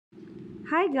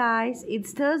Hi guys,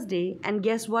 it's Thursday and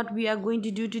guess what we are going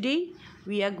to do today?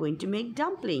 We are going to make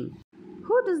dumpling.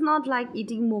 Who does not like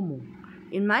eating momo?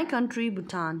 In my country,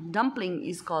 Bhutan, dumpling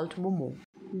is called momo.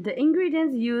 The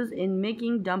ingredients used in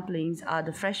making dumplings are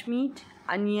the fresh meat,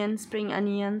 onions, spring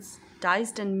onions,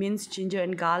 diced and minced ginger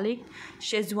and garlic,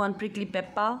 Szechuan prickly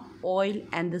pepper, oil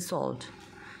and the salt.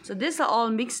 So these are all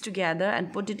mixed together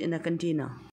and put it in a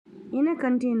container. In a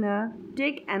container,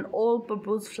 take an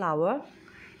all-purpose flour,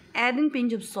 add in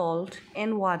pinch of salt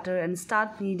and water and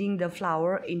start kneading the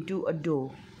flour into a dough.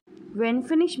 When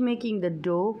finished making the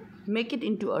dough, make it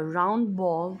into a round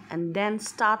ball and then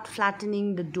start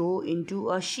flattening the dough into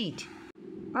a sheet.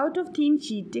 Out of thin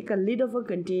sheet, take a lid of a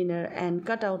container and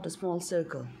cut out a small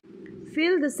circle.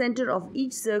 Fill the center of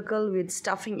each circle with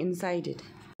stuffing inside it.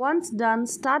 Once done,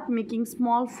 start making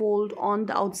small folds on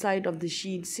the outside of the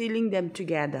sheet, sealing them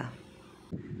together.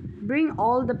 Bring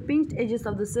all the pinched edges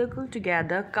of the circle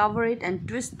together, cover it and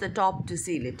twist the top to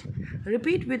seal it.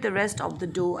 Repeat with the rest of the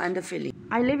dough and the filling.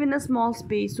 I live in a small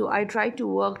space, so I try to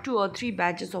work 2 or 3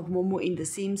 batches of momo in the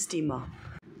same steamer.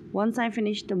 Once I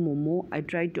finish the momo, I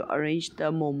try to arrange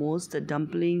the momos, the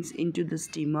dumplings, into the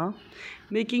steamer,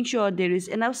 making sure there is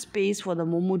enough space for the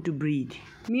momo to breathe.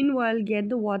 Meanwhile, get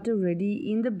the water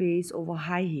ready in the base over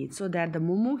high heat so that the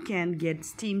momo can get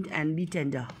steamed and be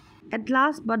tender. At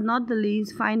last but not the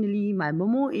least, finally my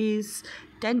momo is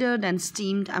tendered and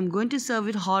steamed. I'm going to serve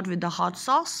it hot with the hot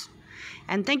sauce.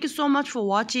 And thank you so much for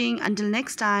watching. Until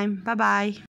next time, bye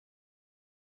bye.